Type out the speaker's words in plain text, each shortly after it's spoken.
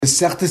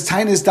Sechtes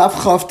Tainis Daf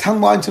Chav, 10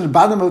 lines to the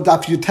bottom of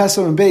Daf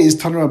Yutesa and Beis,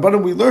 Tanur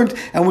Rabbanan we learned,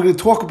 and we're going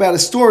to talk about a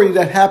story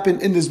that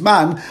happened in this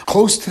man,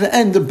 close to the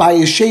end of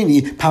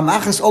Bayesheni.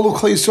 Pamachas Olu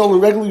Klai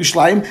Yisrael Regel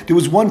Yishlayim. There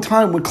was one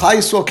time when Klai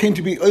Yisrael came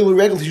to be Olu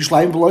Regel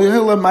Yishlayim, V'lo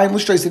Yehela Mayim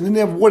L'Shtais, and didn't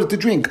have water to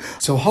drink.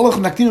 So Halach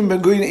Nakdim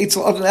Ben Gurion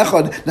Eitzel Adon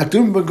Echad,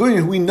 Nakdim Ben Gurion,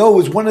 who we know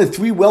is one of the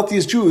three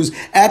wealthiest Jews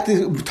at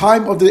the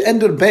time of the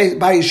end of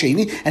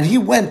Bayesheni, and he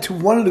went to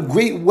one of the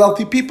great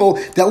wealthy people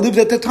that lived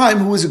at the time,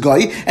 who was a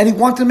guy, and he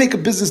wanted to make a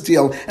business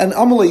deal. And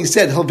Amalei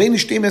said,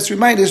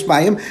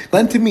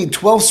 lend to me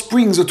 12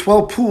 springs or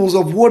 12 pools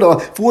of water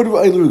for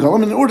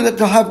in order that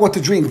they'll have what to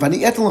drink. And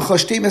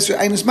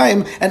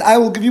I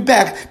will give you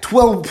back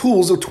 12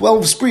 pools or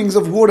 12 springs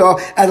of water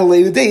at a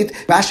later date.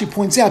 Rashi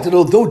points out that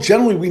although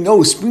generally we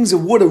know springs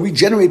of water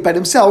regenerate by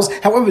themselves,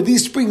 however,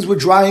 these springs were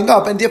drying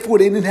up and therefore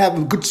they didn't have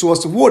a good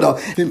source of water.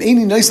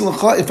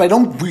 If I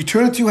don't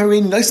return it to you,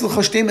 in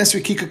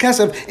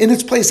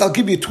its place, I'll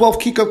give you 12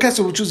 kikar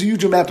kesef, which was a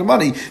huge amount of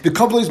money. The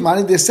Kabbalah is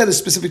money, they set a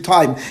specific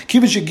time.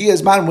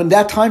 When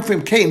that time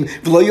frame came,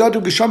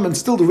 and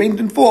still the rain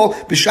didn't fall,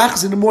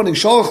 b'shachas in the morning,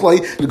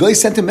 the guy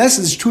sent a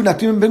message to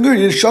Nakdim Ben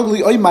Gurion,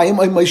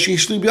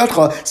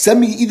 send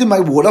me either my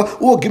water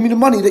or give me the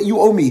money that you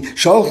owe me.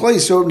 So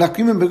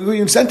Nakdim Ben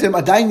Gurion sent him,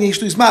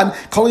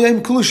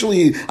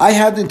 I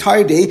have the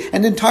entire day,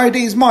 and the entire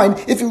day is mine.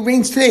 If it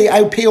rains today,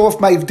 I will pay off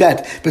my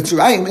debt. But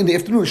Tzurayim, in the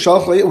afternoon,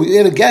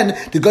 again,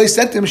 the guy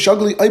sent him, I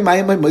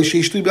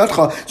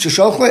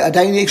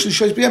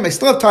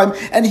still have time,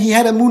 and he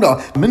had a Muna.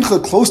 Mincha,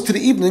 close to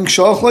the evening,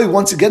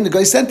 once again the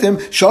guy sent him,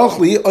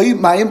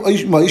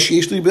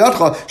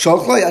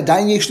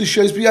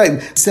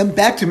 send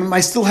back to him, I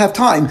still have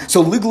time.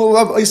 So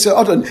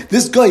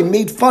this guy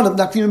made fun of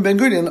Nakdim Ben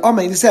Gurion,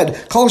 and he said,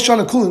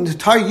 the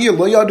entire year,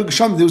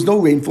 there was no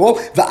rainfall,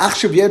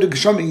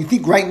 you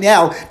think right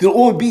now there'll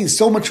all be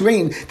so much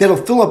rain that'll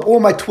fill up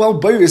all my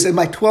 12 bayers and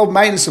my 12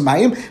 minus of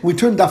mayim. We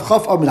turned Daf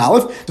Chaf Am and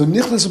Aleph. So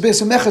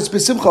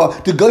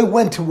the guy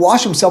went to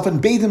wash himself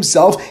and bathe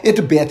himself at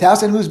the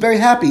bathhouse, and he was very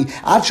happy.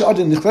 And at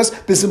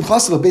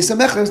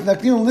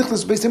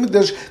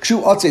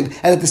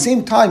the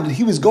same time that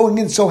he was going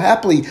in so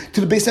happily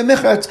to the Beis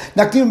HaMikdash,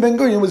 Nakdim Ben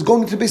Gurion was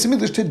going into the Beis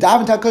HaMikdash to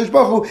daven to HaKadosh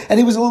Baruch Hu, and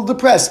he was a little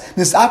depressed.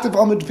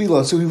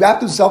 So he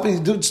wrapped himself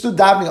and he stood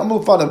davening, and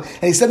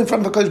he said in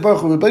front of HaKadosh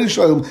Baruch Hu,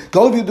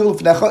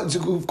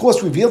 of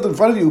course revealed in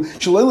front of you,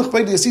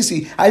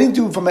 I didn't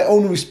do it for my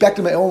own respect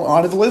and my own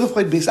honor. I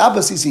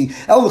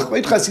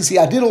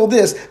did all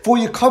this for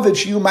your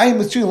coverage,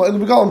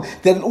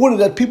 that in order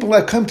that people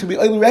that come to be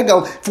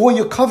Regal for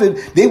your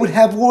covet, they would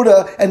have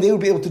water and they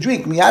would be able to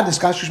drink. And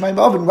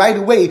right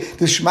away,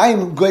 the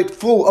Shemaim got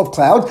full of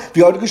cloud,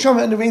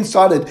 and the rain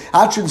started.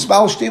 Until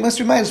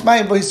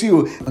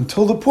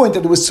the point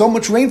that there was so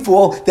much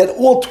rainfall that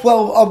all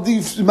 12 of the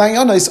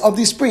mayanos of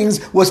these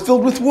springs was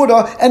filled with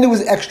water and it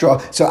was extra.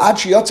 So by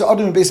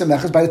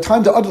the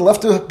time the Adon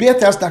left the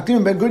bathhouse,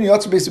 Nakdim Ben Gurion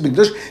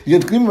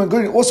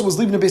also was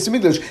leaving the Beis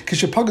HaMikdash.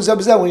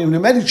 When they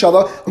met each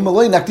other,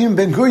 Nakdim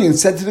Ben Gurion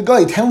said to the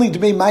guy, now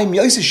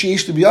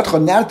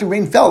that the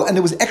rain fell and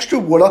there was extra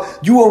water,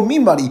 you owe me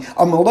money.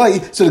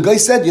 So the guy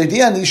said,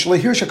 it's true,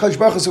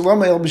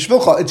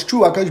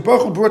 HaKadosh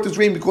Baruch Hu brought this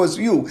rain because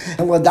of you.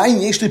 And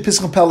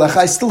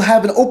I still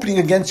have an opening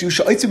against you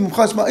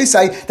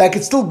that I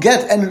could still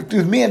get and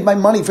demand my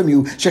money from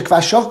you.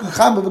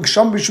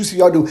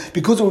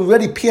 Because we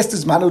already passed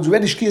this man,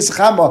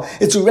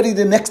 it's already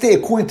the next day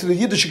according to the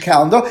Yiddish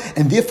calendar,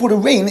 and therefore the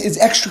rain is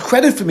extra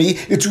credit for me.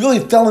 It really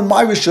fell in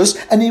my rishus,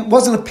 and it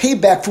wasn't a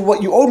payback for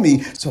what you owe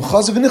me. So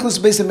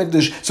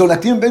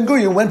Nakdim Ben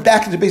Gurion went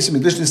back into the Beis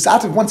HaMikdash, and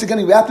Sativ once again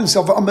he wrapped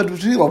himself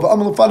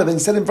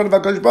and said in front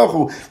of HaKadosh Baruch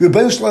Hu,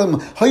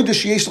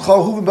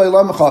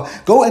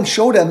 go and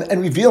show them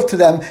and reveal to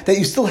them that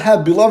you still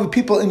have beloved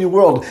people in your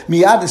world.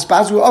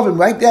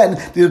 Right then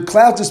the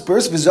clouds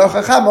dispersed,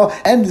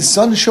 and the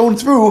sun shone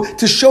through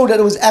to show that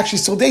it was actually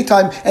still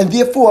daytime, and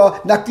therefore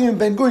Nakdim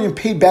Ben Gurion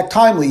paid back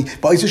timely.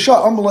 But at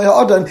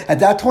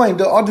that time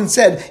the Adon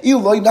said,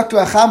 if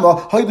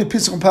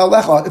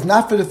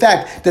not for the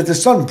fact that the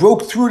sun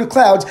broke through the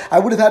clouds, I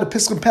would have had a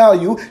piston power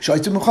you. I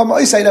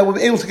would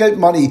be able to get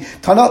money. We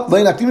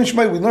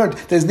learned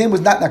that his name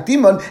was not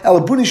Nakdiman.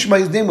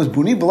 His name was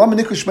Buni.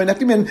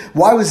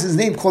 Why was his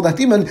name called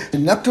Nakdiman?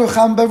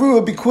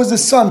 Because the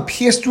sun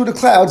pierced through the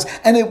clouds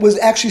and it was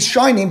actually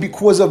shining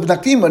because of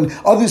Nakdiman.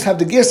 Others have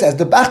the guess as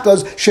the Bach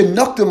does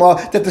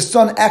that the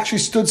sun actually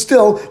stood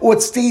still or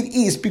it stayed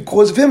east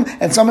because of him.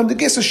 And some of the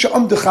guesses we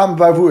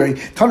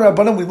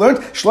learned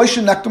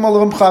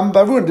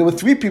there were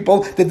three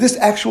people that this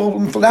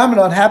actual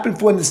phenomenon happened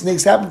for and the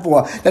snakes happened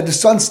for, that the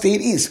sun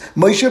stayed east.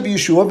 Moshe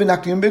Yeshua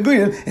Nakdim Ben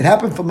Gurion. It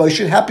happened for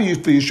Moshe, it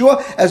happened for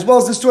Yeshua, as well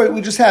as the story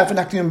we just have for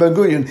Nakdim Ben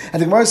Gurion.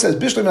 And the Gemara says,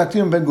 Bishlam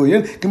Nakdim Ben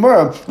Gurion,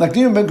 Gemara,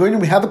 Nakdim Ben Gurion,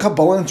 we have a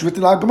Kabbalah and it's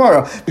written on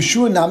Gemara.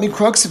 Yeshua Nami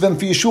Kruxivim,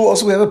 for Yeshua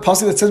also we have a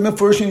passage that says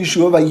first in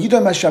Yeshua,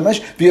 Vayidam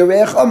HaShemesh,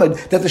 V'Yareach Amid,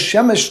 that the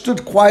Shemesh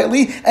stood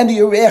quietly and the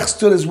Yareach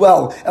stood as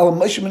well. El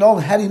Moshe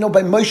Minol, how do you know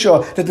by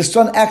Moshe that the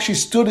sun actually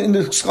stood in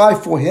the sky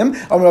for him?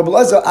 Rabbi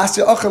Elazar,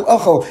 Asya Achel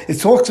Achel, Achel. It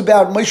talks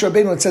about Moshe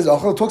Rabbeinu, it says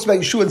Achel. It talks about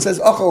Yeshua and says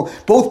Achel.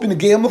 Both been a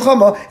Gei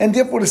Muchama, and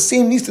therefore the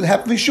same needs to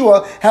happen for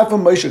Yeshua,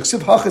 happen for Moshe. Ksiv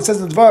Hach, it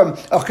says in the Dvarim,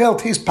 Achel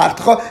Teis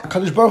Pachtacha.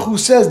 Kadosh Baruch Hu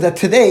says that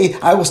today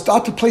I will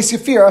start to place your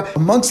fear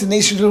amongst the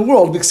nations of the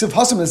world. Ksiv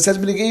Hasim, it says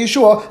in the Gei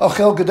Yeshua,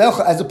 Achel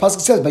Gadelcha, as the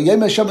pasuk says, by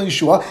Yom Hashem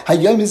Yeshua,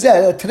 Hayom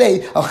Yizeh, today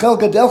Achel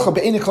Gadelcha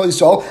be'enei Klal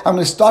Yisrael. I'm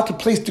going to start to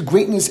place the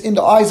greatness in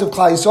the eyes of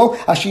Klal Yisrael.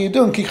 Asher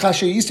Yidun Ki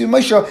Chasher Yisi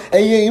Moshe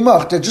Ehyeh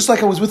Imach. That just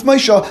like I was with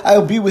Moshe,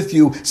 I'll be with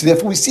you. So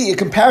therefore we see a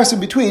comparison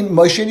between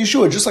Moshe and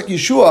Yeshua. Just like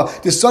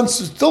Yeshua, the son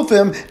stood still for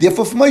him,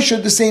 therefore for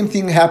Moshe the same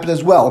thing happened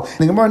as well.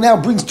 The Gemara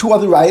now brings two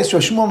other rayas.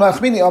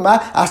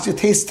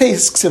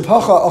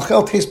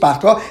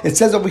 It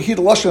says over here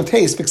the lashon of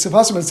taste. It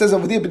says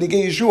over there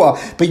b'negei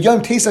Yeshua, but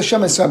Yom Taste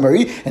Hashem is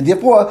summary, and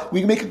therefore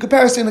we make a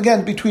comparison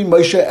again between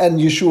Moshe and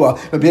Yeshua.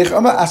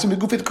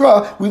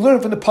 We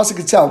learn from the pasuk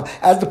itself.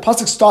 As the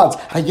pasuk starts,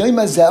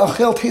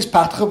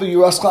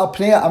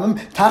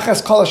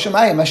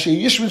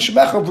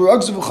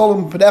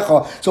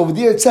 so over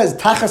there it says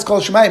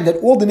that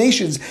all the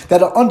nations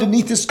that are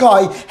underneath the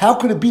sky, how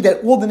could it be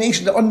that all the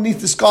nations that are underneath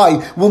the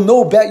sky will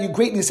know about your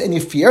greatness and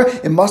your fear?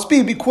 It must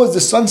be because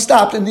the sun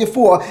stopped, and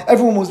therefore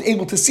everyone was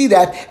able to see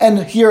that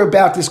and hear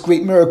about this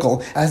great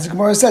miracle. As the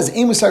Gemara says, at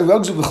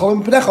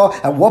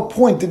what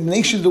point did the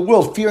nations of the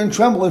world fear and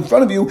tremble in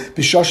front of you? At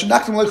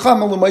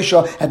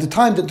the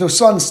time that the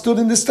sun stood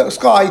in the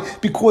sky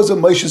because of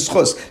Moshe's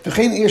chus. We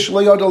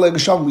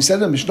said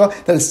in the Mishnah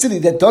that a city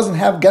that doesn't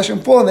have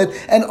Geshem fall in it,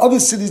 and other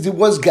cities there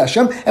was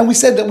Geshem, and we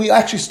said that we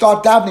actually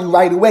start davening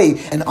right away.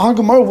 And our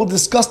Gemara will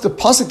discuss the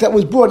pasuk that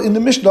was brought in the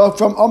Mishnah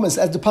from Amos,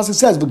 as the pasuk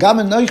says,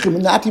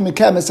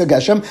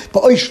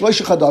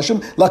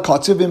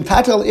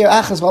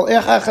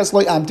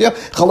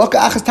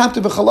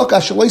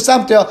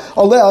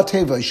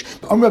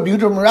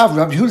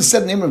 Rabbi Yehuda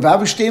said in the name of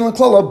Rav Shtein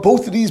L'Klala,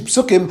 both of these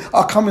psukim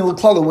are coming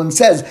L'Klala. When it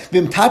says,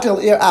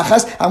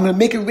 I'm going to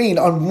make it rain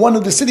on one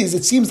of the cities,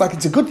 it seems like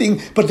it's a good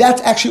thing, but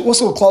that's actually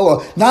also a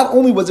Klala. Not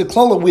only was it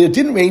Klala where it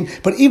didn't rain,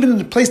 but even in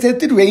the place that it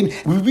did rain,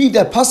 we read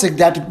that pasuk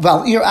that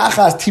Val Ir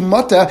Achas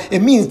Timata,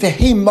 it means the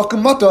Hey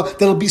Makamata,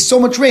 that it'll be so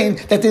much rain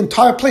that the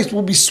entire place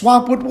will be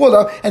swamped with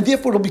water, and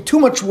therefore it'll be too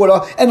much water,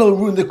 and it'll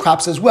ruin the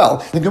crops as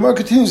well. The Gemara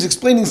continues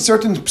explaining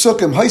certain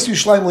psukim. Hais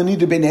Yushlaim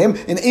L'Nida B'Neim.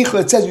 In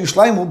Eicha it says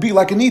Yushlaim will be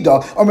like a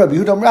Nida. Rabbi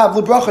Yehuda Rav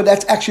LeBracha,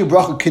 that's actually a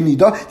bracha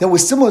Kenida that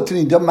was similar to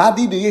Nida.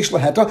 Madi de Yesh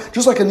Laheta,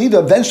 just like a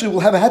Nida eventually will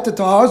have a heta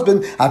to her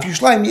husband. Af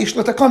Yushlaim Yesh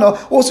Takana,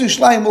 also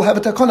Yushlaim will have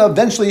a takana,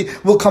 eventually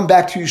will come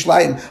back to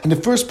Yushlaim. And the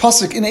first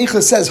pasuk in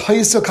Eicha says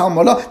Hayisa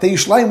Kalmana, that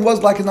Yushlaim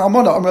was like an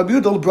Almana. Rabbi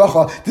Yehuda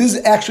LeBracha, this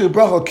is actually a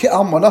bracha Ki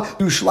Almana.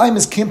 Yushlaim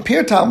is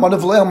compared to Almana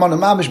V'le Almana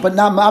Mamish, but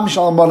not Mamish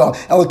Almana.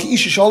 El Ki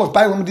Isha Shalach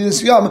Ba'il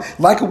Medinas Yam,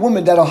 like a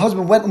woman that her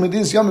husband went on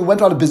Medinas Yam, he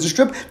went on a business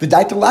trip,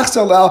 V'daita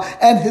Lachsalal,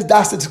 and his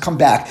dasta to come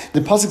back.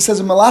 The pasuk says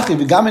in Malachi,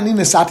 that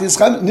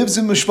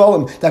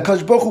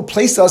Kadosh Baruch Hu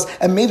placed us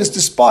and made us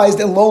despised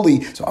and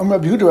lowly. So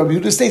Rabbi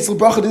Yehuda states,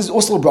 this is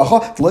also a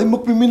bracha,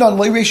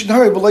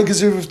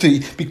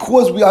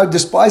 because we are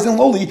despised and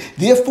lowly,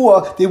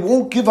 therefore they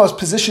won't give us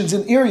positions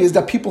in areas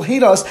that people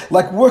hate us,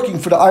 like working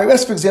for the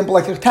IRS, for example,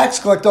 like a tax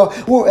collector,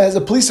 or as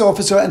a police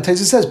officer. And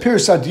Taisa says,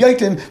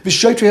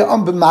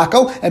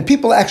 and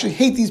people actually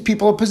hate these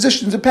people in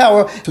positions of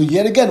power. So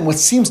yet again, what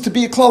seems to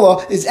be a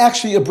klala is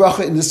actually a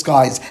bracha in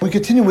disguise. We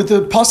continue with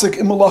the pasuk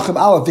in Malachim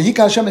Aleph. This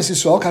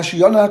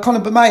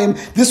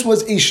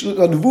was a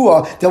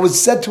nevuah that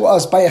was said to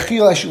us by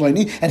Achiel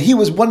Ashilani, and he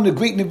was one of the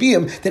great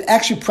neviim that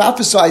actually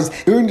prophesied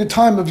during the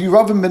time of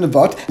Yeravim ben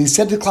Nevat. He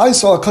said to Klal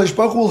Yisrael, Kadosh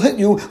Baruch Hu will hit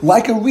you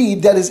like a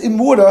reed that is in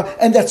water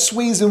and that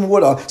sways in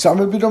water. So I'm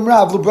Rabbi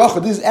Rav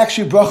LeBracha. This is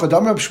actually a bracha.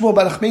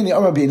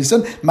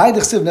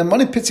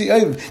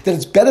 That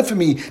it's better for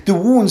me the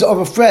wounds of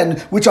a friend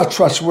which are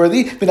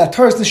trustworthy than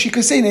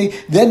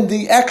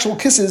the actual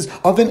kisses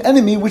of an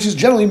enemy which is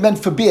generally meant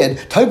for bad.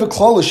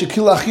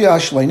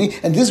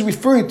 And this is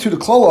referring to the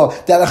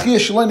klala that Achia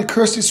Shalani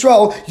cursed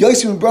Yisrael,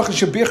 Yosim bracha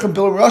Shabirchim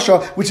Bilam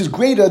Rasha, which is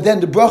greater than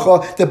the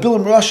bracha that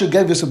Bilam Rasha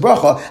gave us a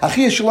bracha.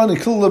 Achia Shalani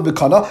killed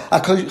Bekana.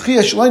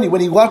 Achia Shalani,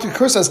 when he wanted to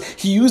curse us,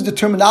 he used the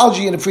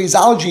terminology and the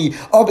phraseology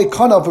of a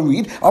kana of a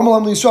reed.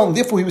 Amalam Yisrael, and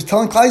therefore he was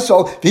telling Klal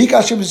Yisrael,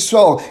 V'hikashem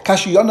Yisrael,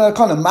 Kashiyana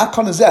kana,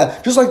 Makana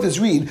zeh, just like this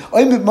reed.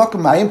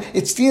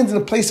 It stands in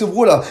a place of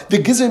water. The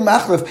Gizay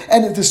Machlef,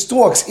 and the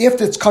stalks,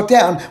 after it's cut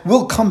down,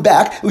 will come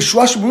back.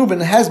 Ushrash Reuben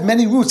has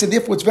many roots, and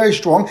therefore it's very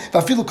strong.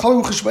 And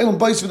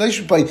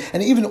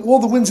even all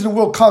the winds in the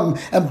world come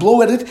and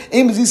blow at it.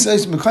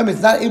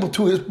 It's not able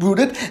to root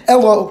it.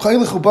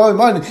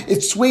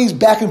 It sways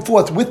back and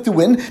forth with the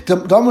wind.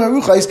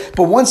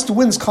 But once the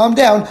winds calm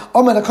down,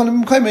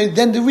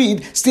 then the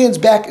reed stands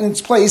back in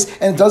its place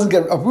and it doesn't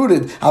get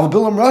uprooted. But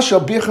Bilam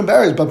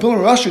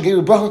Rasha gave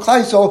a bracha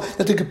Klal Yisrael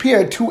that they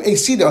compared to a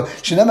cedar.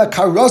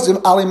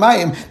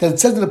 That it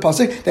says in the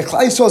pasuk that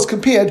Klal Yisrael is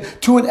compared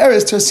to an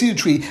eres, to a cedar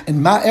tree.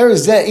 And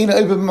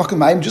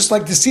just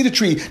like the cedar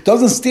tree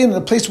doesn't stand in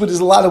a place where there's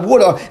a lot of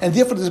water, and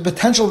therefore there's a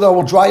potential that it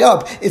will dry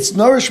up. Its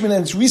nourishment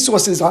and its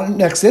resources are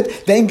next to it.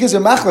 And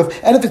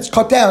if it's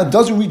cut down, it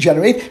doesn't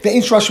regenerate.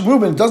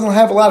 Shimon doesn't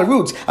have a lot of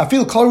roots. I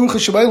feel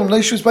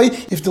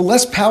if the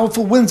less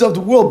powerful winds of the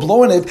world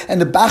blow in it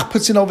and the Bach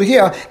puts it over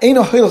here,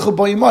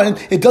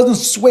 it doesn't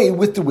sway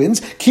with the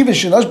winds.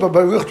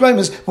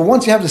 But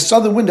once you have the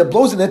southern wind that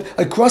blows in it,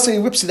 a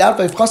crosser rips it out,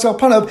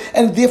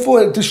 and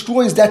therefore it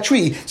destroys that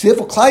tree. So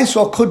therefore Klal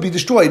Yisrael could be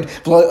destroyed.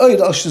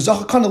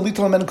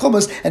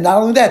 And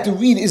not only that, the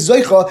reed is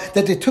Zoicha,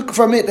 that they took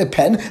from it a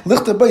pen,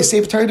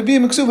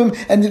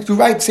 and to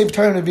write Sefer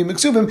Torah and Nevi'im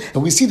Miksuvim.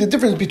 But we see the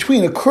difference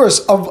between a curse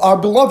of our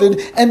beloved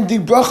and the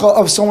bracha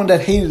of someone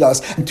that hated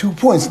us. And 2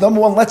 points. Number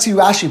one, let's see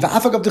Rashi.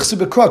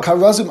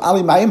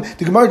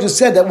 The Gemara just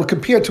said that we're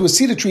compared to a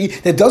cedar tree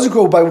that doesn't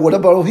grow by water,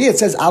 but over here it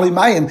says Ali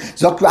Mayim.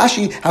 Zok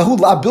Rashi,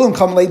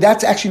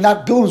 that's actually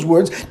not Bilam's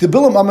words. The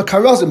Bilam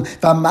Amakarazim,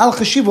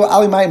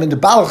 Ali Mayim, and the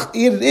Balach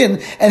added in,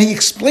 and he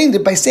explained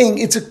it by saying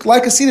it's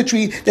like a cedar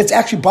tree that's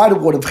actually by the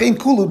water. The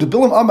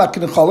Bilam Amak,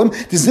 the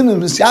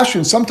Zinim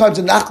Yashrin, sometimes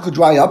the Nachal could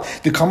dry up,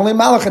 the Kamalei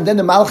Malach, and then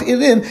the Malach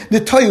added in,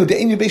 the Toyu, the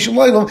Inubation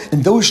Loilam,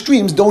 and those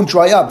streams don't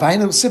dry up.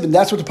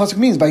 That's what the pasuk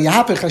means. By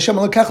Yahapech Hashem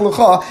Alekach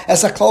Lecha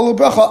as Aklal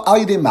Bracha Al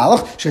Yidei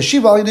Malach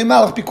Shashiva Al Yidei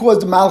Malach, because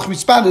the Malach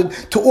responded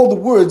to all the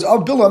words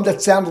of Bilam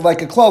that sounded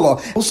like a klala.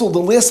 Also, the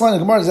last line of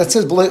Gemara that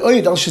says B'lei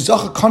Oyed Al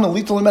Shizacha Kana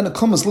Lital Emena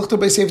Kumas Lichter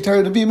Bei Sefer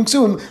Torah Nevi'im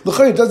Miksuvim.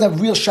 L'chayr doesn't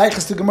have real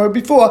shaychus to Gemara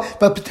before,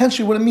 but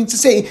potentially what it means to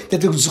say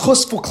that the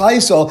zchus for Klal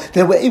Yisrael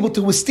that we're able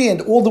to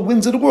withstand all the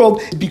winds of the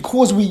world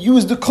because we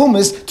use the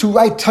kumas to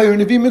write Torah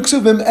Nevi'im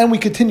Miksuvim, and we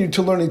continue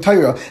to learn in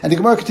Torah. And the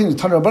Gemara continues.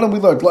 Tana Rabbanan we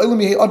learned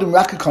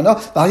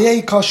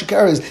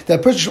that a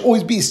person should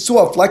always be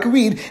soft like a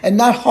reed and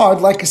not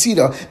hard like a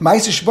cedar. There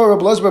was a story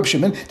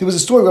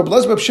where Rabbi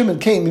Elazar Shimon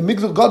came in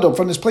Migdal Gadol,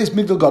 from this place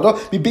Migdal Gadol,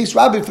 he based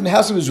Rabbi from the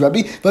house of his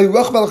Rabbi, and he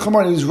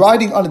was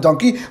riding on a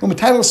donkey, and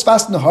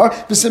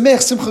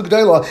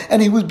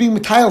he was being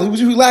matayil, he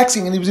was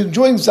relaxing and he was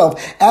enjoying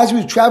himself as he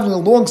was traveling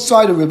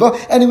alongside a river,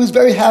 and he was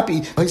very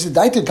happy. He said,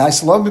 and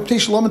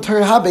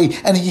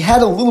he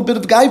had a little bit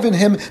of gaiva in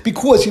him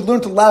because he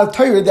learned a lot of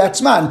Torah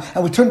that man.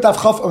 And we turned to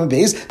Chaf on the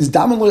base. And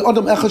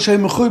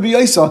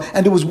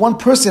there was one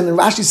person, and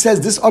Rashi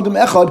says this Adam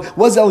Echad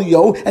was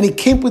Eliyahu, and he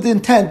came with the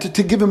intent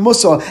to give him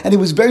Musa, and he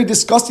was very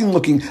disgusting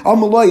looking.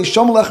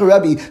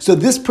 So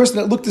this person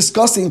that looked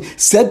disgusting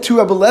said to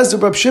Rabbi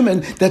Elazar Reb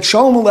Shimon that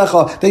Shalom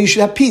Alecha, that you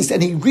should have peace,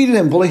 and he greeted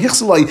him.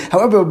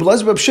 However, Rabbi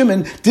Elazar Reb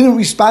Shimon didn't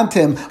respond to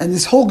him, and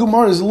this whole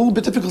Gemara is a little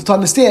bit difficult to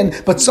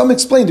understand, but some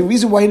explain the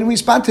reason why he didn't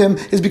respond to him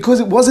is because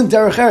it wasn't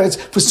Derech Eretz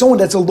for someone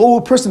that's a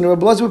lower person than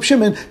Rabbi Elazar Reb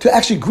Shimon to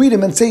actually greet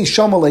him and say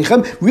Shalom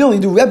Aleichem. Really,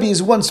 the Rebbe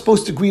is one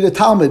supposed to greet a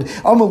Talmud.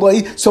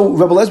 So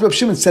Rabbi Elazar Reb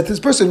Shimon said to this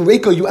person,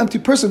 Reiko, you empty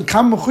person,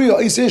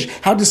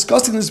 how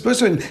disgusting this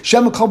person. Is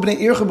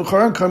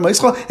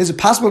it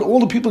possible that all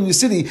the people in your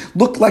city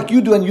look like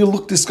you do and you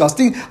look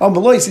disgusting?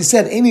 He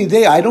said, any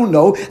day, I don't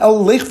know.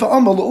 Go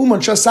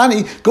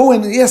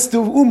and ask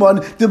the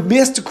Uman, the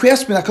master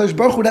craftsman, HaKadosh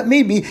Baruch Hu, that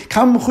made me,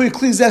 how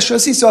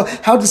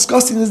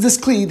disgusting is this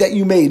kli that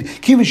you made?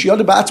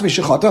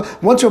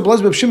 Once Rabbi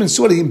Elazar Reb Shimon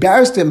saw it, he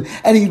embarrassed him,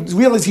 and he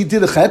realized he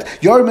did a chet.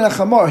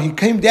 He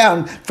came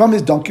down from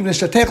his donkey,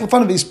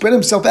 he spread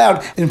himself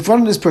out in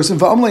front of this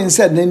person, and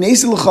said,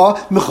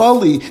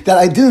 that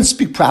I didn't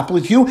speak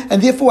properly to you,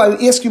 and therefore I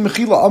will ask you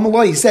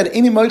mechila. He said, I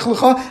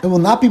will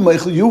not be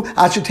meichel you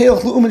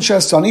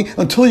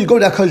until you go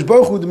to HaKadosh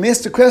Baruch Hu, the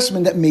master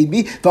craftsman that made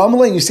me,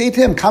 and you say to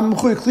him, so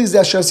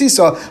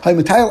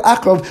Rabbi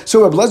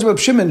Elazar Reb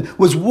Shimon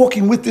was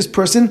walking with this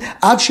person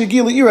until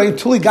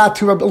he got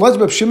to Rabbi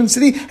Elazar Reb Shimon's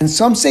city, and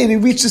some say they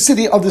reached the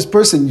city of this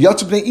person, and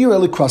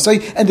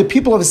the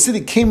people of the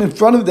city came in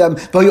front of them,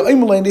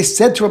 and they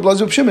said to Rabbi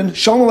Elazar Reb Shimon,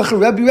 Shalom Alecha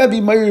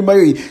Rebbe,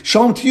 Mayri,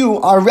 Shalom to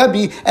you, our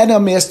Rebbe and our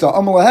master.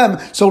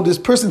 So this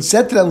person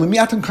said to them,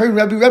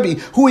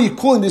 who are you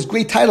calling this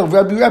great title of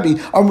Rebbe?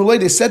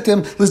 They said to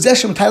him, to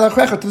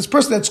this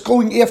person that's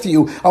going after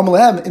you.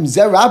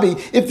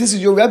 If this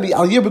is your Rebbe,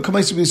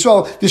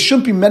 there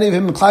shouldn't be many of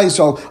him in Klal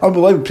Yisrael.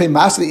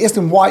 They asked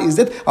him, why is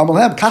it?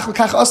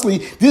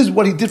 This is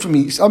what he did for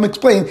me. So I'm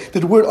explaining that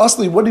the word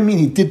asli, what do you mean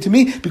he did to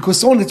me? Because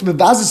someone that's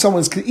mevazes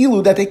someone is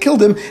keilu, that they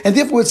killed him, and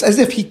therefore it's as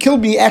if he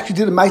killed me, actually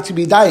did a might to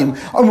be dying.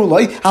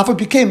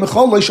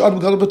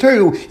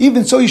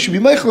 Even so, you should be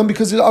meichelim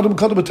because it's Adam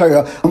Kadal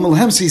B'Torah.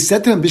 So he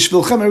said to him,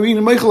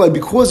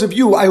 because of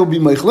you, I will be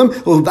meichelim.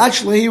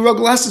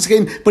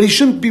 But he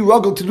shouldn't be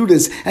ruggled to do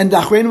this. And the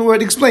Achreinim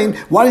already explained,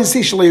 why did he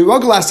say shalei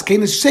ruggle askein?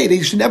 To say that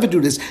he should never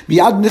do this.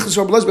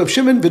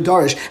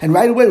 And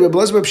right away, Rabbi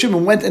Elazar Reb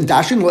Shimon went and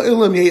dashin.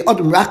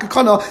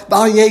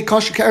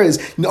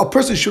 A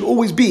person should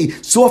always be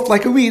soft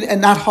like a reed and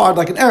not hard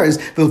like an erez.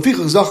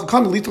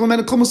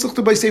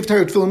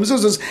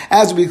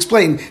 As we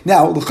explained.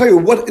 Now,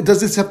 what does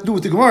this have to do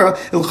with the Gemara?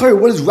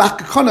 What does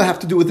Rakakana have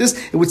to do with this?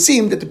 It would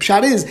seem that the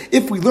pshat is,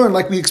 if we learn,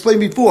 like we explained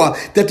before,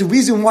 that the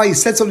reason why he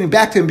said something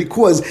back to him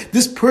because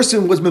this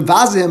person was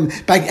mevazim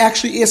by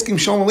actually asking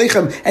Shalom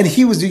Aleichem, and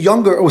he was the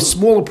younger or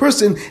smaller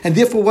person, and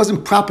therefore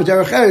wasn't proper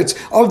derech eretz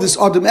of this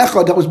Adam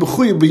Echad that was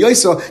b'chuyev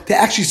b'yosa to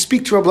actually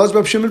speak to Rabbi Elazar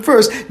Reb Shimon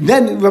first.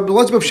 Then Rabbi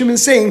Elazar Reb Shimon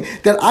is saying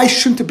that I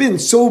shouldn't have been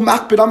so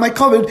makbid on my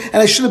covenant,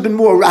 and I should have been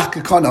more Rakakana.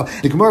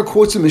 Takakana. The Gemara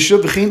quotes the Mishnah,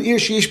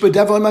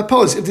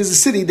 if there's a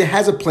city that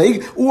has a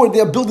plague, or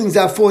there are buildings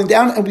that are falling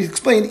down, and we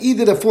explain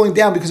either they're falling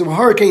down because of a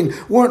hurricane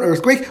or an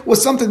earthquake, or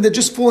something that's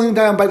just falling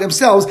down by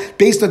themselves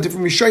based on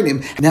different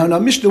Rishonim. Now in our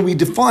Mishnah we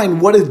define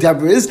what a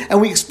Dever is,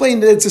 and we explain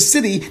that it's a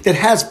city that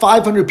has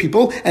 500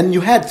 people, and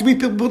you had 3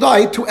 people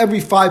die to every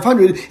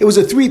 500. It was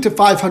a 3 to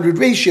 500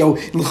 ratio.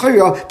 In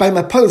L'chayra, by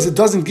Mapalas, it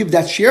doesn't give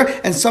that share,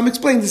 and some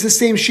explain it's the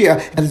same share,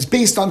 and it's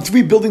based on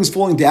 3 buildings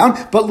falling down,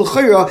 but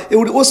L'chayra, it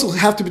would also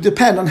have to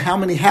depend on how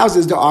many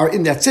houses there are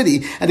in that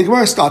city. And the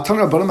Gemara starts,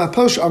 we're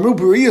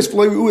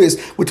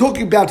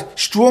talking about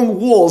strong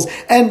walls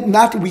and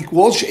not weak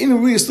walls,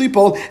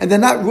 and they're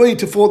not ready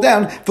to fall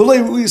down,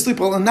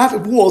 and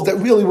not walls that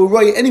really were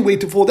ready anyway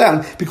to fall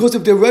down, because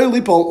if they're ready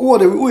or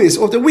they're ru'is,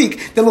 or they're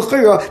weak, then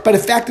l'chayra, by the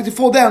fact that they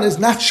fall down, is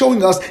not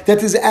showing us that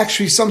there's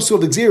actually some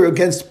sort of xera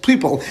against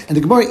people. And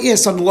the Gemara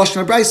is on the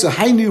Lashon HaBraisa,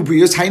 Hainu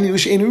Brios, Hainu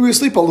She'enu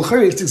Ru'is Lipo.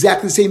 L'chayra, it's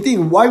exactly the same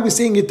thing. Why are we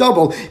saying it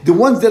double? The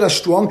ones that are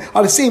strong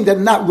are the same that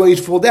are not ready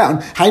to fall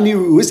down, Hainu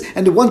Ru'is,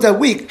 and the ones that are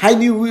weak,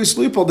 Hainu Ru'is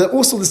Lipo, they're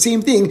also the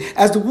same thing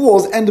as the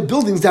walls and the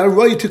buildings that are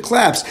ready to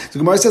collapse. The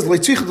Gemara says, we're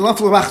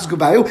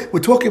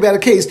talking about a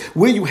case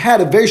where you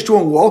had a very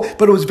strong wall,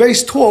 but it was very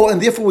tall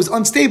and therefore was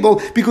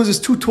unstable because it's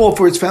too tall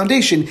for its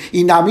foundation.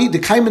 Inami, the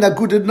Kaiman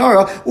Agudad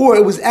Nara, or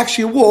it was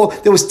actually a wall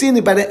that was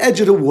standing by the edge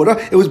of the water,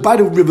 it was by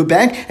the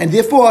riverbank, and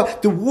therefore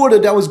the water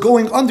that was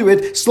going under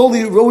it slowly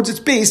erodes its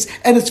base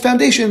and its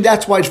foundation, and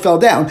that's why it fell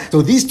down.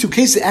 So these two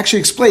cases actually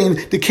explain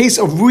the case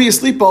of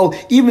Ru'yas Lipo,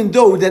 even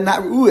though they're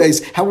not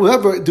Ru'yas.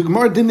 However, the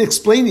Gemara didn't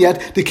explain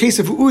yet the case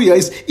of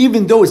Ru'yas,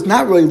 even though it's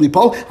not Ru'y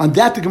Lipo. On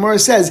that, the Gemara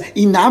says,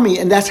 Inami,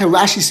 and that's how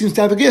Rashi seems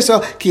to have a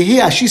gesa,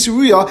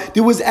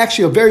 there was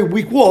actually a very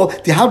weak wall,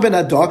 the Haben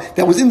Adar,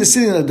 that was in the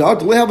city of Adar,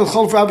 the Lehav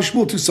Chol Rav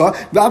Shmuel to saw,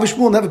 Rav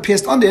Shmuel never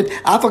passed under it,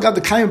 Afagab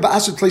the Kaim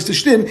Ba'asr Tleis to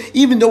Shtin,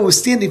 even though it was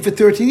standing for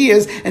 13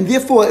 years, and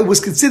therefore it was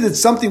considered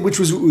something which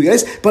was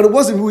Ru'yas, but it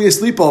wasn't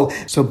Ru'yas Lipo.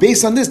 So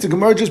based on this, the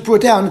Gemara just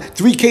brought down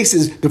 3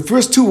 cases. The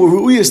first 2 were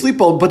Ru'yas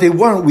Lipo, but they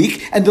weren't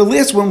weak, and the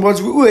last one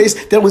was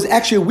Ru'yas, that was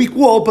actually a weak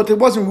wall, but it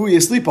wasn't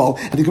Ru'yas Lipo.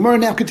 And the Gemara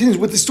now continues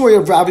with the story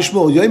of Rav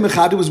Shmuel. Yom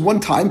Echad, it was one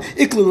time,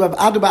 Iklu Rav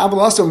Adaba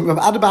Avalasam, Rav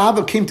Adaba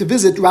Ava came to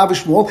visit Rav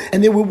Shmuel,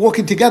 and they were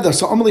walking together.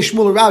 So Amalei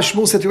Shmuel Rav,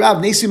 Shmuel said to Rav,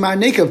 Nesi Mar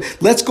Nekav,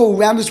 let's go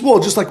around this wall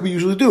just like we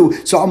usually do.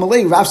 So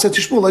Amalei, Rav said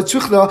to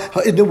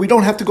Shmuel, we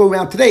don't have to go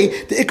around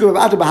today. The Ikr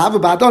Rav Adaba Ava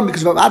Ba'adon,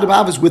 because Rav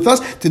Adaba Ava is with us,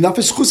 the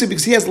Nafis Chusim,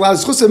 because he has a lot of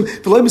Chusim,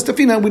 V'loi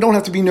Mustafina, and we don't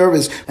have to be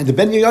nervous. And the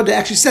Ben Yehoyada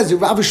actually says that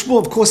Rav Shmuel,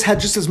 of course, had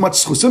just as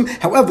much Chusim.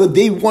 However,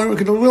 they weren't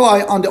going to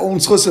rely on their own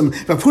Chusim.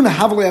 Rav Huna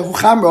Havlei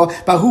Chamra,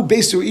 Bahu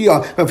Beisu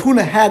Iya. Rav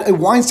Huna had a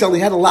wine cellar,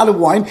 he had a lot of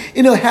wine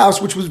in a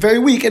house which was very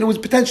weak and it was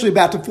potentially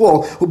about to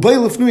fall.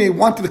 He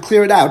wanted to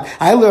clear it out.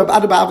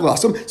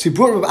 So he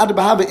brought Rav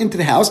Adaba into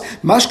the house,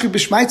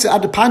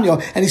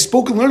 and he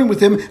spoke and learning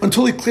with him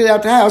until he cleared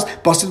out the house.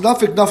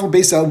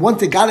 And once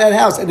they got out of the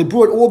house and they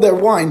brought all their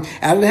wine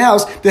out of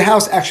the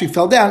house actually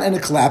fell down and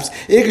it collapsed.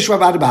 At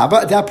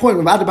that point,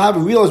 Rav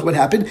Adaba realized what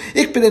happened.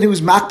 And he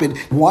was makbid.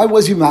 Why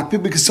was he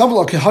makbid?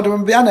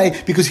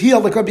 Because he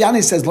held like Rabbi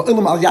Yanai says,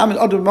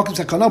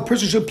 a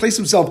person should place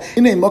himself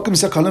in a makom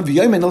sakana,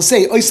 and they'll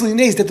say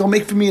that they'll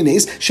make for me an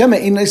ace, Shema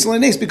in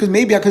nes, because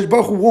maybe HaKadosh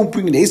Baruch Hu won't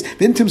bring an ace,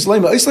 and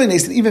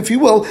even if he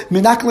will,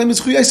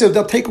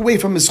 they'll take away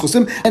from his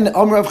chusim. And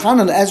Amar Rav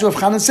Chanan, as Rav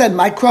Chanan said,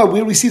 my crowd,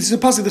 where we see this in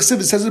pasuk, the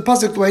Chsiv says in the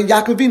pasuk, where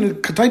Yaakov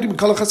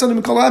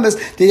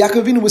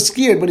Avinu was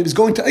scared when he was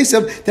going to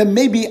Esav that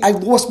maybe I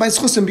lost my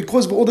chusim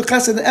because of all the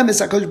chesed and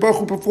emes HaKadosh Baruch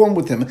Hu performed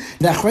with him.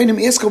 The Achronim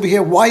ask over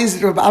here, why is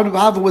it Rav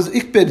Adaba was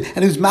ikbid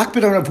and he was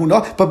makbid on Rav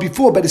Huna, but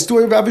before, by the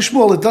story of Rav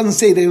Shmuel, it doesn't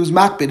say that he was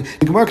makbid.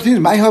 The Gemara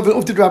continues,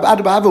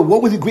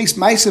 what were the grace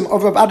meisim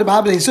of Rav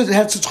Adaba? He said it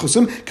had such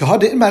chusim,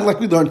 like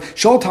we learned.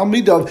 Shol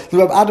Talmidav, the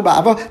Rav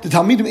Adaba, the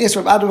Talmidim asked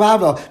Rav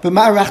Adaba,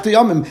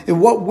 in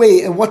what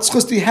way and what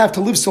schus do you have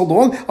to live so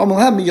long? All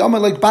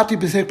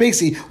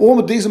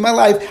the days of my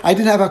life, I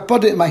didn't have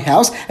akbada in my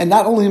house, and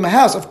not only in my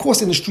house, of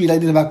course in the street I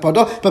didn't have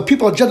akbada, but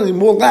people are generally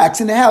more lax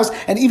in the house,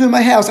 and even in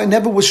my house I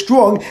never was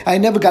strong, I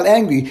never got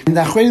angry. And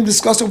the Achronim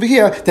discussed over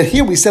here, that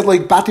here we said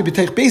like Bati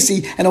B'tech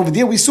Besi, and over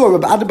there we saw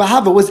Rav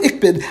Adaba was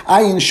ikbid,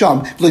 ayin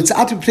sham.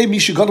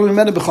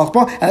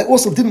 And I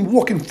also didn't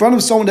walk in front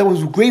of someone that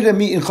was greater than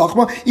me in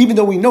Chachma, even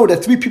though we know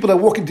that 3 people that are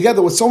walking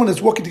together with someone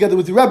that's walking together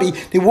with the Rebbe,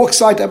 they walk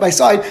side by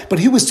side, but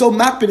he was so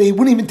makbid that he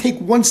wouldn't even take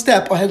one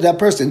step ahead of that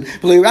person.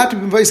 And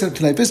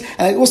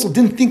I also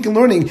didn't think in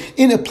learning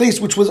in a place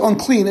which was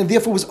unclean, and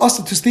therefore was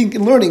also to think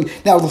in learning.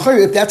 Now,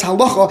 if that's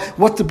halacha,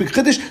 what's the big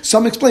chiddush?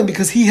 Some explain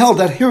because he held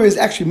that here is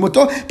actually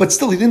mutter, but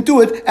still he didn't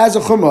do it as a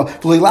chumrah.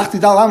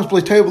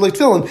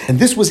 And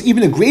this was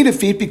even a greater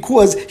feat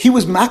because he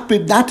was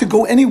makbid not to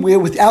go anywhere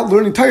without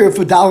learning Torah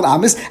for Dal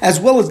Amis, as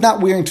well as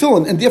not wearing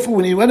tefillin. And therefore,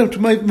 when he went up to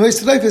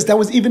Moshe Leifus, that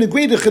was even a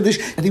greater chiddush,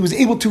 and he was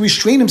able to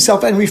restrain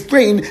himself and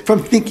refrain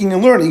from thinking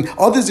and learning.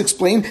 Others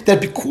explain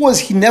that because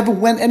he never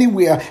went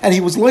anywhere, and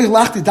he was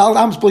loyalachti Dal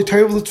Amis b'lei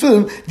Torah v'lei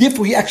tefillin,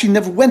 therefore he actually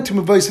never went to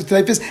Moshe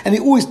Leifus, and he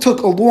always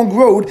took a long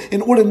road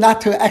in order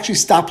not to actually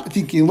stop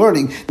thinking and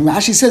learning. And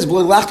Rashi says,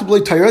 "V'loyalachti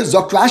b'lei Torah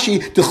Zok Rashi,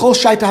 the Chol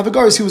Shaita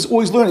Havagaris, he was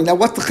always learning. Now,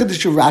 what's the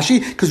Chiddush of Rashi?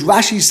 Because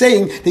Rashi is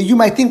saying that you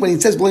might think when he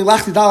says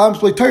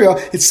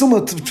it's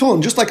similar to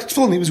tefillin, just like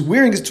tefillin. He was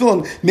wearing his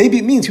tefillin. Maybe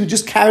it means he would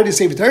just carry the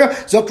Sefer Torah.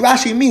 Zok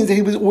Rashi means that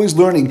he was always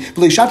learning.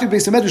 And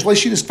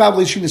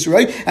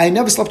I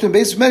never slept in a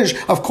base of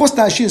medrash. Of course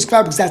not Shinas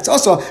Kvav, because that's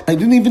also, I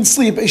didn't even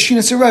sleep a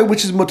Shinas Sarai,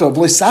 which is mutar.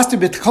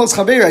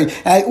 And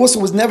I also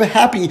was never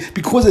happy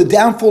because of the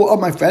downfall of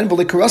my friend.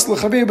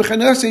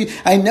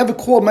 I never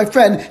called my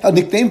friend a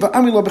nickname.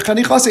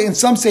 And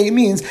some say it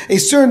means a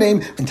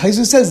surname. And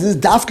Taisa says this is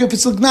dafka if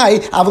it's l'gnai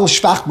aval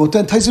shvach mutar.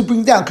 And Taisa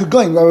bring down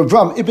Kagoin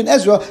Rav Ibn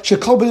Ezra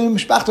shekol b'nim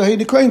mishpachto hey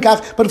nikroin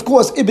kach. But of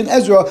course Ibn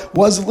Ezra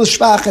was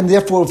l'shvach, and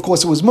therefore of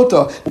course it was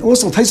mutar. And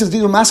also Taisa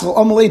didu maschal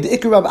amalei the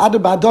ikar Rav Ada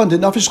Ba'adon the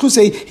Nafish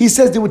Chusei. He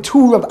says there were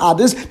two Rav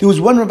Adas. There was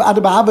one Rav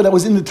Ada Ba'ava that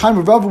was in the time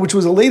of Rava, which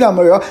was a late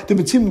Amara. The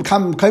Mitzim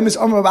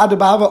Kaimis Amar Rav Ada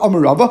Ba'ava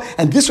Amar Rava,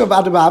 and this Rav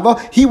Ada Ba'ava,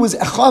 he was a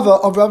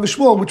chava of Rav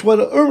Shmuel, which was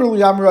early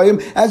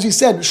Amarayim. As you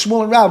said,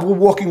 Shmuel and Rav were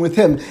walking with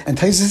him. And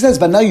Taisa says,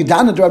 "But now you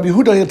down at Rabbi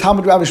Yehuda,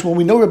 Talmud Rav Shmuel.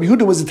 We know Rabbi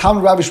Yehuda was a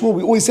Talmud Rav Shmuel.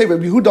 We always say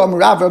Rabbi Yehuda Amar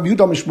Rav, Rabbi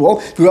Yehuda Amar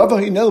Shmuel.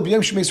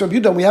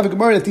 We have a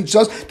Gemara that teaches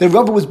us that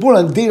Rava was born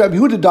on the day Rabbi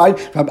Yehuda died.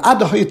 Rabbi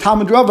Ada Hoya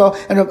Talmud Rava,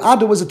 and Rabbi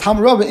Ada was a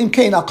Talmud Rava in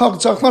Cain.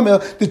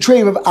 The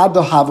tree of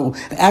Ada Havu.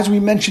 As we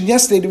mentioned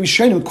yesterday, the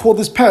Rishonim called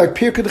this parak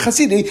Pirkei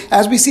Chasidi.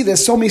 As we see,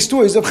 there's so many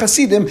stories of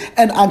Chasidim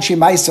and Anshe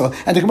Maisa.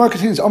 And the Gemara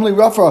continues, Omli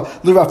Rafa,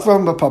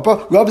 L'Rafa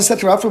Papa, Rav said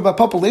to Rafa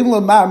Papa,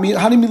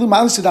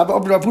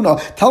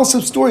 tell us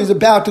some stories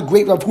about the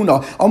great Rav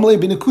Huna.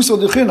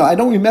 I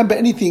don't remember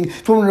anything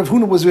from when Rav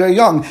Huna was very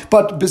young,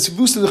 but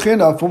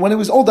from when he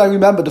was old, I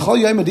remember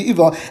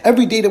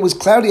every day that was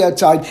cloudy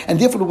outside, and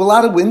therefore there were a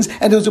lot of winds,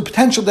 and there was a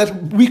potential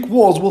that weak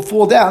walls will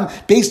fall down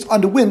based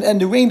on the wind and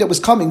the rain that was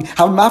coming.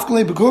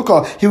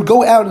 He would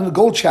go out in the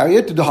gold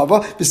chariot to the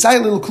Hava,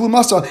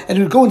 and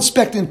he would go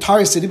inspect the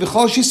entire city.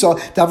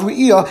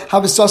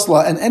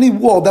 And any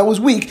wall that was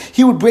weak,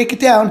 he would break it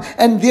down,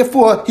 and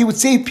therefore he would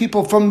save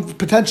people from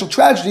potential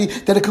tragedy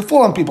that it could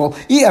fall on people.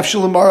 And if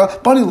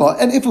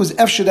it was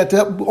efshir that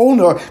the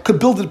owner could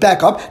build it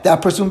back up,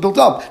 that person would build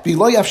up.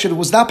 It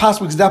was not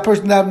possible because that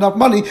person didn't have enough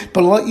money,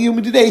 but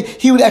today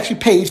he would actually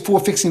pay for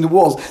fixing the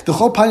walls. The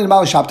whole pine of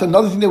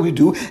another thing that we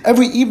do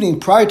every evening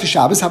prior to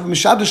Shabbos, have a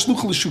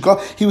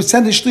he would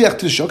send his shliach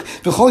to the shuk,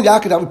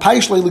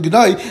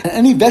 and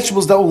any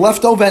vegetables that were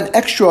left over and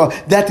extra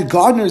that the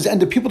gardeners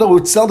and the people that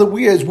would sell the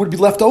wares would be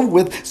left over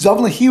with,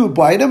 he would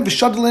buy them,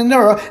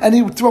 and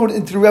he would throw it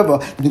into the river.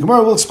 And the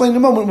Gemara will explain in a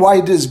moment why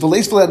it is. And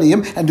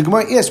the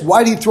Gemara asks,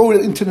 why did he throw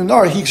it into the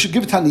Nar? He should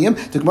give it to Aniyim.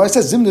 The Gemara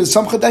says,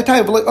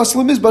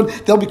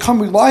 they'll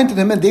become reliant on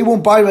him and they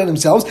won't buy it by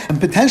themselves, and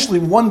potentially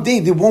one day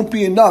there won't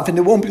be enough and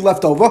there won't be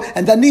left over,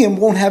 and the Aniyim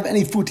won't have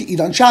any food to eat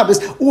on Shabbos,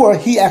 or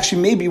he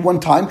actually maybe one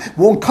time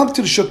won't come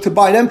to the shuk to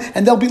buy them,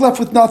 and they'll be left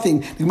with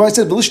nothing. The Gemara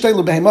says,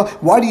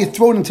 why do you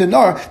throw it into the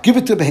Nar? Give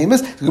it to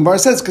behemoths. The Gemara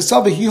says,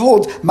 he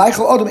holds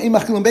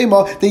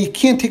that you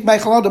can't take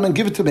Michael Adam and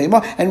give it to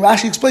Behema, and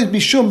Rashi explains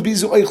Mishum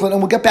Bizu Oichlan, and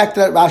we'll get back to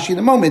that Rashi in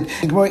a moment.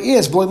 The Gemara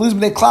asks, why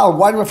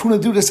did Rav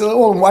Huna do this at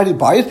all, and why did he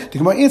buy it? The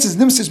Gemara answers,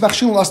 because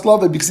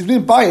if he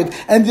didn't buy it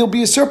and there'll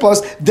be a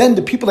surplus, then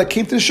the people that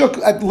came to the shuk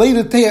at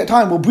later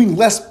time will bring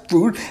less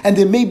food, and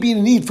there may be a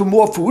need for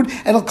more food,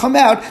 and it'll come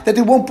out that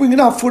they won't bring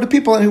enough for the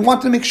people, and he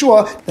wanted to make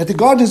sure that the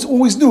gardeners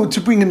always knew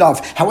to bring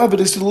enough. However,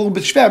 this is a little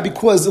bit shver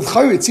because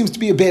it seems to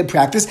be a bad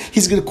practice.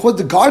 He's going to cause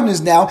the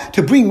gardeners now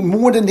to bring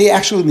more than they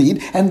actually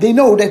need, and they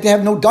know that they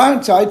have no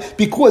downside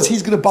because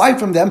he's going to buy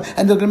from them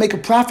and they're going to make a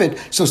profit.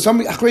 So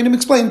some Achreinim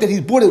explained that he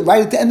bought it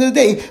right at the end of the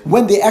day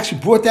when they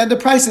actually brought down the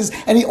prices,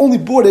 and he only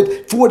bought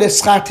it for the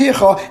schar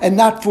techa and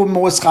not for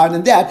more schar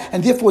than that,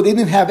 and therefore they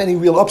didn't have any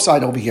real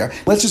upside over here.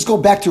 Let's just go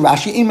back to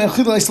Rashi.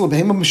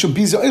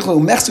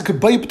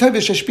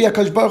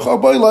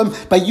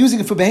 By using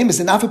it for behemoths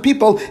and not for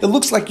people, it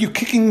looks like you're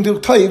kicking the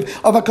toiv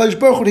of HaKadosh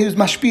Baruch Hu, he was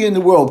mashpia in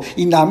the world.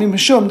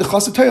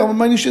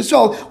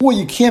 Or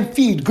you can't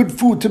feed good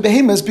food to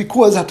behemoths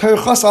because of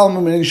course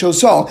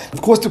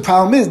the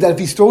problem is that if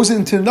he throws it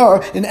into the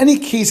nar, in any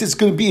case it's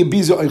going to be a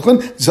bizu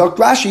oichlin. Zok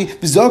Rashi,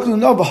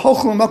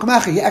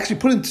 he actually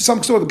put it into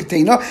some sort of a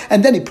container,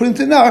 and then he put it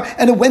into the nar,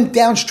 and it went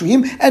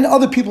downstream, and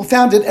other people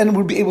found it and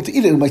would be able to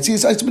eat it.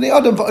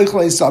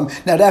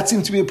 Now that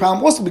seems to be a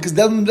problem also because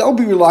they'll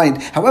be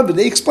reliant. However,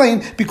 they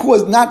explain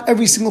because not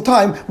every single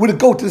time would it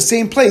go to the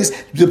same place,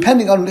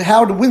 depending on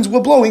how the winds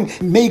were blowing.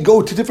 It may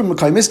go to different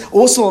mekaymis.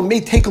 Also, it may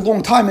take a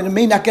long time and it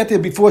may not get there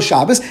before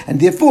Shabbos, and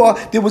therefore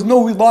there was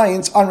no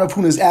reliance on Rav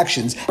Huna's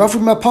actions. Rav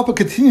Papa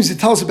continues to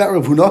tell us about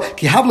Rav Huna.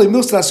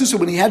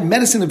 When he had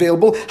medicine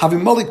available,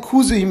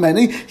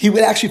 he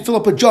would actually fill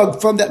up a jug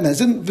from that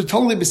medicine,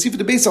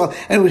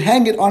 and would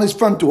hang it on his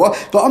front door.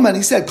 But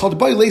he said,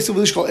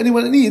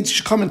 anyone that needs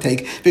should come and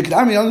take. He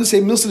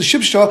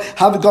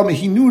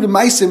knew the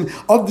maisim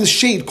of this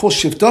shade called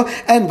shifta,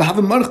 and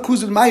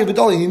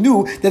he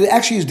knew that it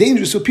actually is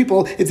dangerous for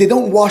people if they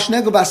don't wash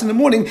negavas in the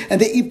morning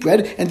and they eat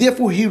bread, and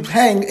therefore he would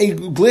hang a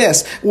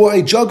glass or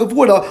a jug of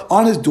water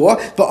on his door.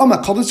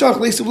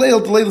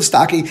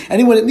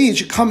 Anyone that needs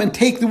should come and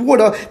take the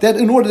water that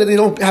in order order that they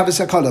don't have a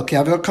sakana.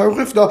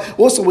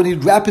 Also, when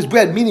he'd wrap his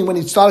bread, meaning when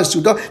he'd start a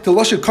suda, the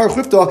lashon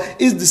karchifta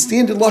is the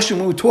standard lashon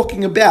when we're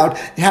talking about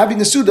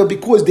having a suda,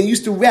 because they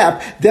used to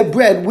wrap their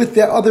bread with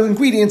their other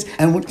ingredients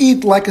and would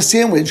eat like a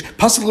sandwich.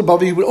 Pasuk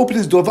l'bava, he would open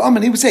his door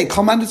and he would say,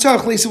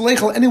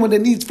 anyone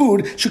that needs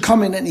food should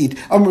come in and eat.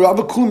 All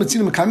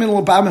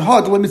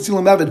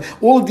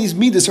of these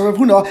midas are Rav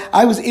Huna.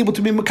 I was able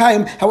to be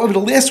Mekayim. However, the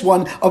last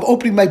one of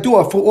opening my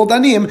door for all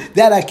Daniyim,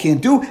 that I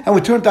can't do. And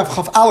we turn to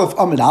Chaf Aleph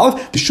Amid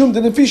Aleph.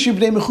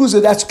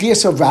 That's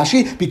Ges of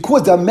Rashi,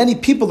 because there are many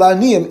people that are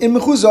Niyim in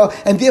Mechuzah,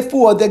 and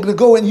therefore they're going to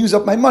go and use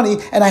up my money,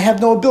 and I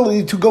have no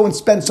ability to go and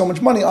spend so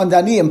much money on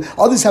Daniyim.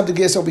 Others have the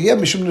Ges over here,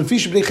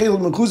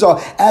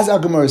 as our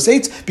Gemara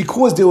states,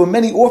 because there were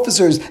many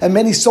officers and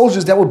many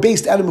soldiers that were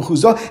based out of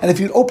Mechuzah, and if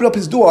you'd open up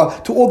his door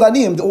to all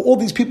Daniyim, all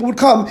these people would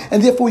come,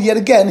 and therefore yet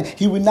again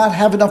he would not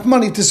have enough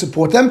money to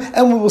support them.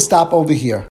 And we will stop over here.